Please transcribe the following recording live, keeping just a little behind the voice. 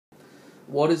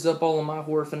What is up, all of my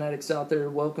horror fanatics out there?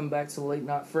 Welcome back to Late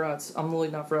Night Frights. I'm the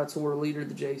Late Night Frights horror leader,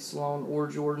 the J. Sloan or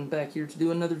Jordan, back here to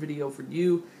do another video for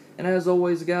you. And as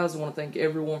always, guys, I want to thank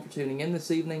everyone for tuning in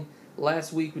this evening.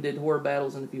 Last week we did horror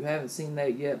battles, and if you haven't seen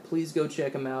that yet, please go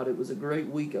check them out. It was a great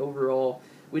week overall.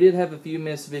 We did have a few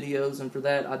missed videos, and for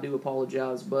that I do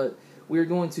apologize, but we're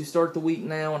going to start the week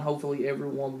now, and hopefully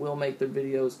everyone will make their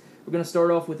videos. We're going to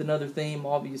start off with another theme,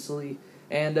 obviously.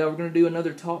 And we're going to do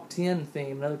another top 10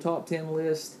 theme, another top 10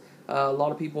 list. A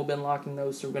lot of people have been liking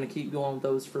those, so we're going to keep going with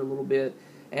those for a little bit.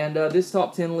 And this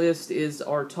top 10 list is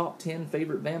our top 10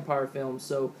 favorite vampire films.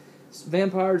 So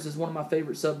vampires is one of my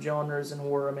favorite subgenres in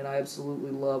horror. I mean, I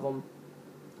absolutely love them.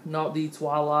 Not the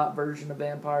Twilight version of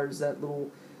vampires, that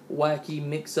little wacky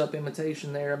mix-up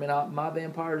imitation there. I mean, my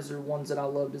vampires are ones that I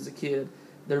loved as a kid.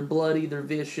 They're bloody, they're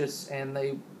vicious, and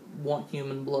they want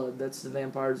human blood. That's the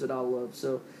vampires that I love.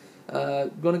 So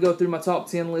going to go through my top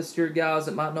 10 list here, guys.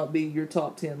 It might not be your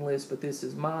top 10 list, but this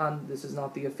is mine. This is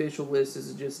not the official list. This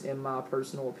is just in my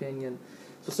personal opinion.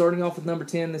 So starting off with number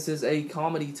 10, this is a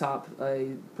comedy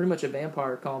pretty much a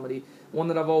vampire comedy. One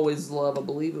that I've always loved. I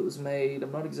believe it was made,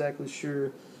 I'm not exactly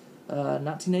sure,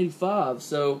 1985.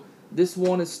 So this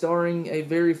one is starring a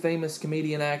very famous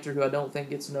comedian actor who I don't think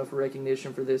gets enough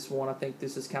recognition for this one. I think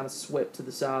this is kind of swept to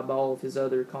the side by all of his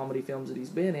other comedy films that he's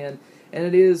been in. And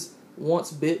it is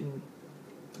Once Bitten.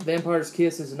 Vampire's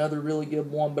Kiss is another really good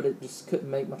one, but it just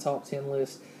couldn't make my top 10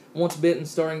 list. Once Bitten,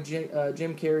 starring Jim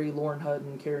Carrey, Lauren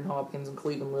Hutton, Karen Hopkins, and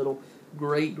Cleveland Little.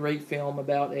 Great film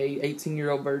about a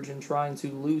 18-year-old virgin trying to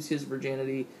lose his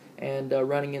virginity and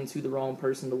running into the wrong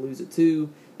person to lose it to.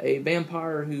 A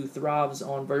vampire who thrives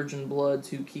on virgin blood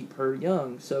to keep her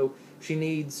young. So she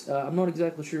needs, I'm not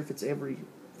exactly sure if it's every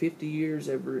 50 years,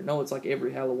 it's like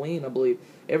every Halloween, I believe.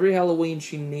 Every Halloween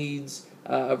she needs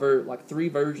like 3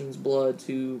 virgins' blood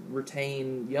to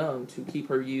retain young, to keep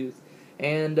her youth.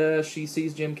 And she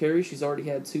sees Jim Carrey. She's already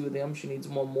had 2 of them. She needs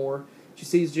 1 more. She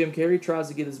sees Jim Carrey, tries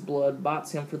to get his blood,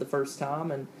 bites him for the first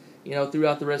time, and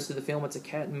throughout the rest of the film, it's a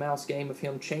cat and mouse game of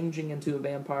him changing into a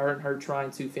vampire and her trying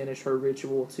to finish her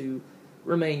ritual to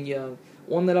remain young.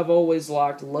 One that I've always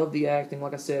liked, love the acting.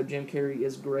 Like I said, Jim Carrey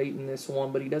is great in this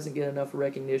one, but he doesn't get enough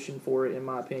recognition for it, in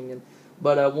my opinion.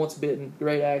 But Once Bitten,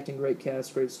 great acting, great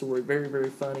cast, great story, very,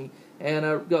 very funny.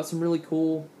 And got some really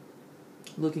cool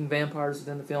looking vampires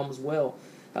within the film as well.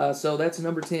 So that's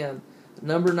number 10.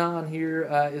 Number 9 here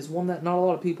is one that not a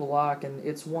lot of people like, and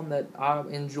it's one that I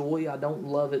enjoy. I don't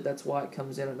love it. That's why it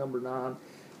comes in at number 9.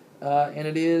 And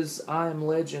it is I Am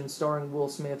Legend, starring Will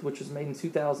Smith, which was made in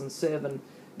 2007.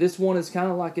 This one is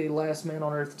kind of like a Last Man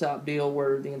on Earth type deal,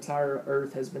 where the entire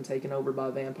Earth has been taken over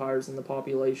by vampires and the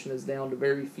population is down to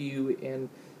very few. And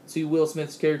to Will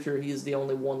Smith's character, he is the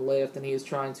only one left, and he is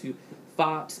trying to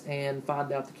fight and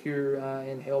find out the cure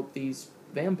and help these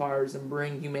vampires and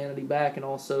bring humanity back, and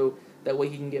also that way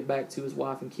he can get back to his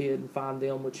wife and kid and find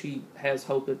them, which he has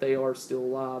hope that they are still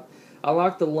alive. I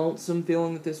like the lonesome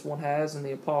feeling that this one has and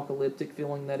the apocalyptic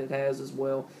feeling that it has as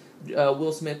well.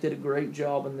 Will Smith did a great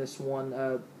job in this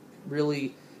one,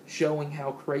 really showing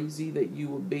how crazy that you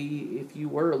would be if you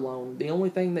were alone. The only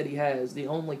thing that he has, the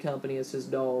only company, is his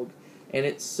dog. And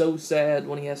it's so sad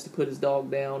when he has to put his dog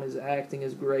down. His acting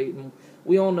is great, and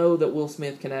we all know that Will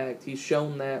Smith can act. He's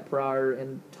shown that prior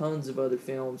in tons of other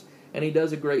films, and he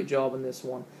does a great job in this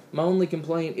one. My only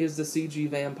complaint is the CG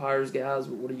vampires, guys.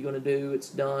 What are you going to do? It's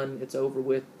done. It's over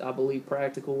with. I believe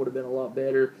practical would have been a lot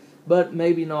better, but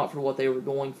maybe not for what they were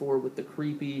going for with the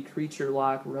creepy,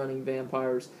 creature-like running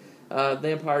vampires.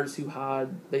 Vampires who hide,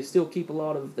 they still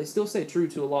stay true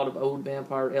to a lot of old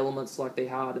vampire elements, like they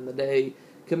hide in the day,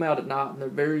 come out at night, and they're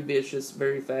very vicious,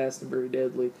 very fast, and very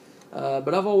deadly.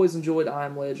 But I've always enjoyed I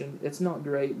Am Legend. It's not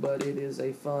great, but it is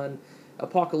a fun,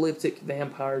 apocalyptic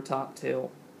vampire type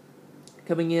tale.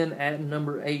 Coming in at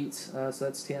number 8, so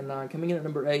that's 10-9. Coming in at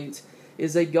number 8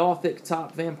 is a gothic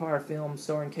type vampire film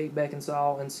starring Kate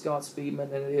Beckinsale and Scott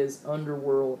Speedman, and it is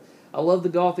Underworld. I love the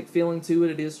gothic feeling to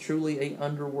it. It is truly a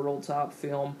underworld type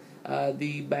film.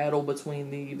 The battle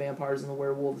between the vampires and the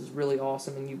werewolves is really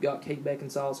awesome, and you've got Kate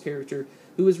Beckinsale's character,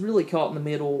 who is really caught in the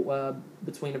middle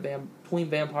between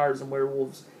vampires and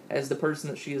werewolves, as the person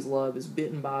that she has loved is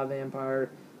bitten by a vampire.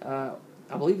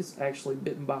 I believe it's actually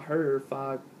bitten by her.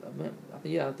 I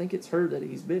think it's her that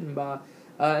he's bitten by,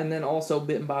 and then also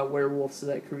bitten by a werewolf, so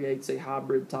that creates a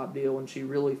hybrid type deal, and she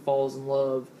really falls in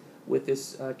love with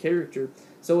this character.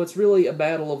 So it's really a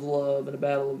battle of love and a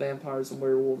battle of vampires and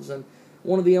werewolves, and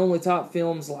one of the only top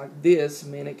films like this. I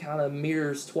mean, it kind of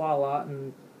mirrors Twilight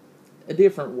in a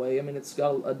different way. I mean, it's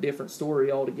got a different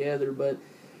story altogether, but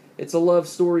It's a love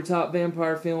story type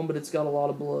vampire film, but it's got a lot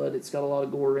of blood, it's got a lot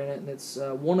of gore in it, and it's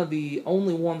one of the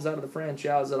only ones out of the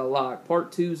franchise that I like.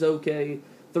 Part 2's okay,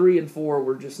 3 and 4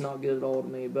 were just not good at all to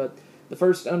me, but the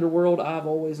first Underworld I've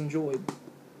always enjoyed.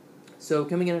 So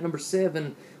coming in at number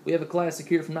 7, we have a classic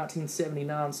here from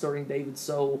 1979 starring David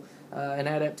Soul, an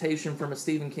adaptation from a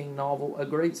Stephen King novel, a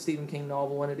great Stephen King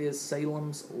novel, and it is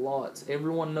Salem's Lot.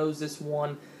 Everyone knows this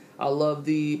one. I love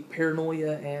the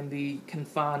paranoia and the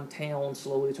confined town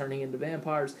slowly turning into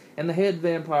vampires. And the head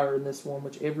vampire in this one,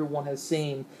 which everyone has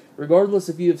seen, regardless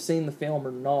if you have seen the film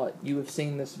or not, you have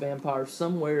seen this vampire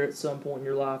somewhere at some point in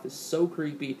your life. Is so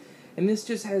creepy. And this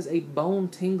just has a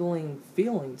bone-tingling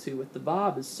feeling to it. The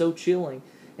vibe is so chilling.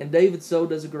 And David So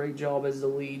does a great job as the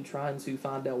lead trying to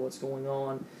find out what's going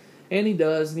on. And he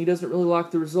does, and he doesn't really like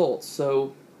the results.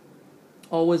 So,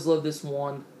 always love this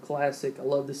one. Classic. I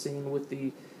love the scene with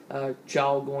the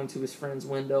child going to his friend's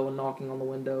window and knocking on the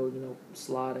window,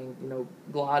 sliding,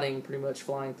 gliding, pretty much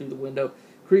flying through the window.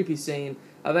 Creepy scene.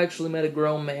 I've actually met a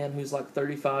grown man who's like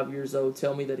 35 years old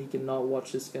tell me that he cannot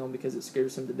watch this film because it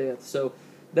scares him to death. So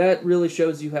that really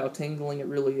shows you how tingling it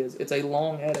really is. It's a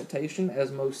long adaptation,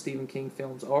 as most Stephen King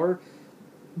films are,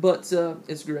 but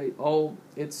it's great.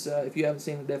 If you haven't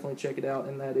seen it, definitely check it out,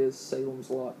 and that is Salem's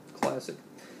Lot. Classic.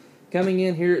 Coming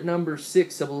in here at number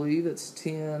 6, I believe, it's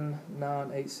 10,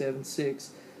 9, 8, 7,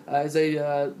 6, is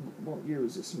a, what year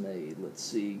was this made? Let's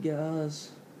see,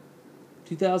 guys.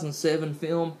 2007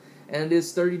 film, and it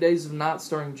is 30 Days of Night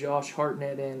starring Josh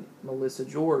Hartnett and Melissa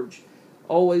George.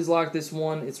 Always like this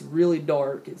one. It's really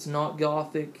dark. It's not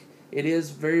gothic. It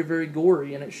is very, very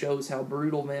gory, and it shows how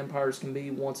brutal vampires can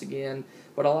be once again.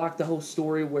 But I like the whole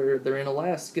story where they're in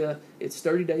Alaska. It's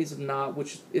 30 Days of Night,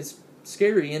 which is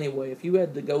scary anyway. If you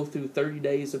had to go through 30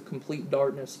 days of complete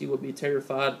darkness, you would be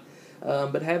terrified.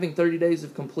 But having 30 days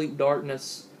of complete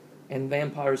darkness and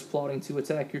vampires plotting to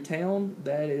attack your town,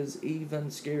 that is even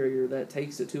scarier. That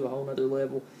takes it to a whole nother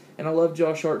level. And I love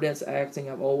Josh Hartnett's acting.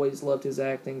 I've always loved his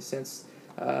acting since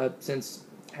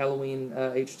Halloween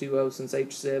H2O, since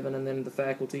H7, and then The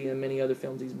Faculty and many other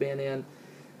films he's been in.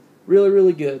 Really,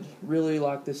 really good. Really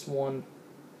like this one.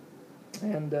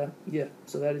 And, yeah,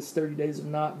 so that is 30 Days of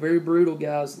Night. Very brutal,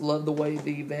 guys. Love the way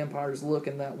the vampires look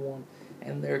in that one.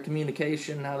 And their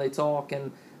communication, how they talk,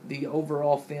 and the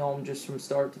overall film, just from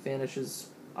start to finish,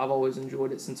 I've always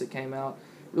enjoyed it since it came out.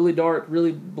 Really dark,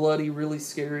 really bloody, really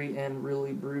scary, and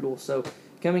really brutal. So,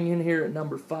 coming in here at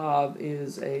number 5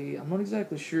 is I'm not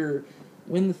exactly sure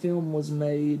when the film was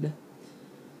made.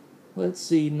 Let's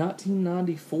see,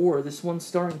 1994. This one's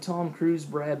starring Tom Cruise,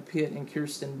 Brad Pitt, and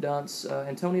Kirsten Dunst.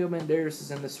 Antonio Banderas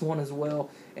is in this one as well,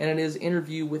 and it is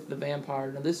Interview with the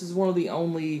Vampire. Now, this is one of the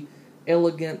only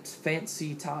elegant,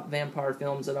 fancy type vampire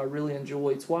films that I really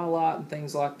enjoy. Twilight and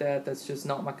things like that, that's just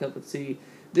not my cup of tea.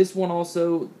 This one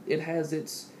also, it has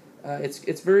it's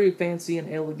very fancy and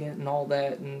elegant and all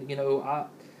that, and I'm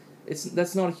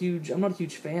not a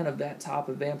huge fan of that type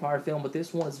of vampire film, but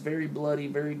this one is very bloody,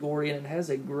 very gory, and it has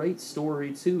a great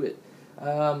story to it.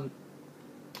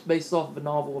 Based off of a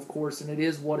novel, of course, and it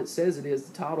is what it says it is.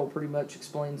 The title pretty much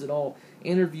explains it all.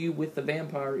 Interview with the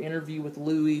Vampire. Interview with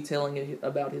Louis, telling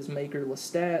about his maker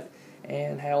Lestat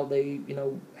and how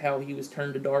how he was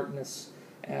turned to darkness.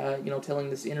 Telling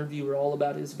this interviewer all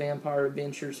about his vampire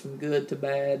adventures from good to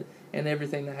bad and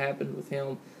everything that happened with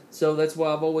him. So that's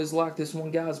why I've always liked this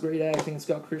one, guys. Great acting. It's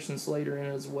got Christian Slater in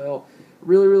it as well.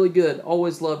 Really, really good.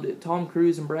 Always loved it. Tom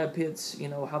Cruise and Brad Pitt's,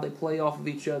 how they play off of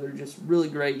each other, just really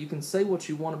great. You can say what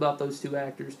you want about those two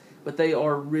actors, but they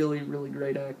are really, really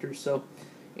great actors. So,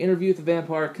 Interview with the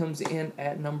Vampire comes in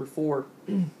at number 4.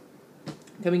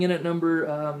 Coming in at number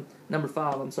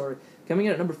 5, Coming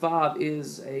in at number 5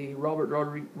 is a Robert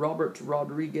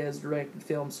Rodriguez directed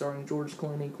film starring George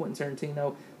Clooney, Quentin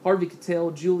Tarantino, Harvey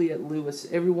Keitel, Juliette Lewis.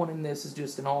 Everyone in this is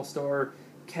just an all-star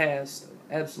cast.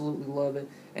 Absolutely love it.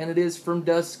 And it is From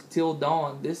Dusk Till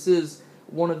Dawn. This is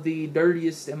one of the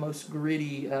dirtiest and most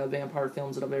gritty vampire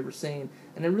films that I've ever seen.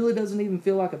 And it really doesn't even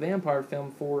feel like a vampire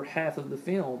film for half of the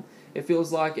film. It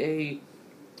feels like a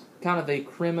kind of a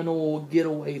criminal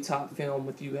getaway type film.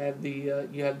 With you have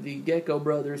the Gecko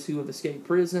brothers who have escaped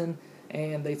prison,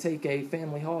 and they take a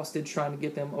family hostage, trying to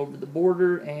get them over the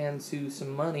border and to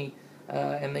some money.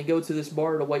 And they go to this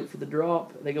bar to wait for the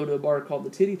drop. They go to a bar called the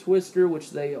Titty Twister,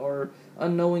 which they are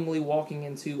unknowingly walking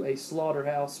into a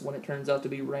slaughterhouse when it turns out to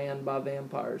be ran by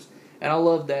vampires. And I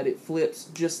love that. It flips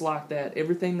just like that.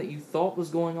 Everything that you thought was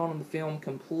going on in the film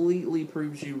completely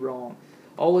proves you wrong.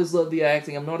 Always love the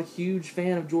acting. I'm not a huge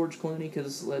fan of George Clooney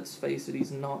because, let's face it,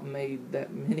 he's not made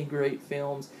that many great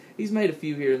films. He's made a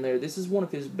few here and there. This is one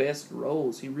of his best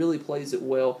roles. He really plays it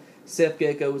well. Seth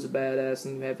Gecko is a badass,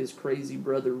 and you have his crazy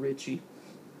brother Richie.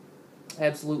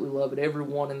 Absolutely love it.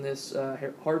 Everyone in this,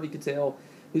 Harvey Keitel,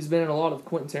 who's been in a lot of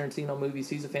Quentin Tarantino movies,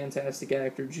 he's a fantastic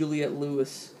actor. Juliette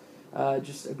Lewis,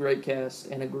 just a great cast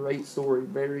and a great story.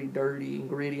 Very dirty and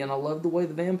gritty, and I love the way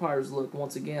the vampires look.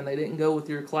 Once again, they didn't go with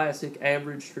your classic,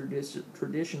 average,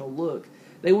 traditional look.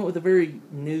 They went with a very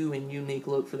new and unique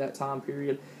look for that time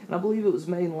period, and I believe it was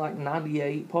made in like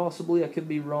 98, possibly. I could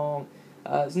be wrong.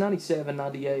 It's 97,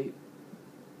 98.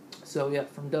 So yeah,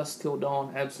 From Dusk Till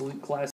Dawn, absolute classic.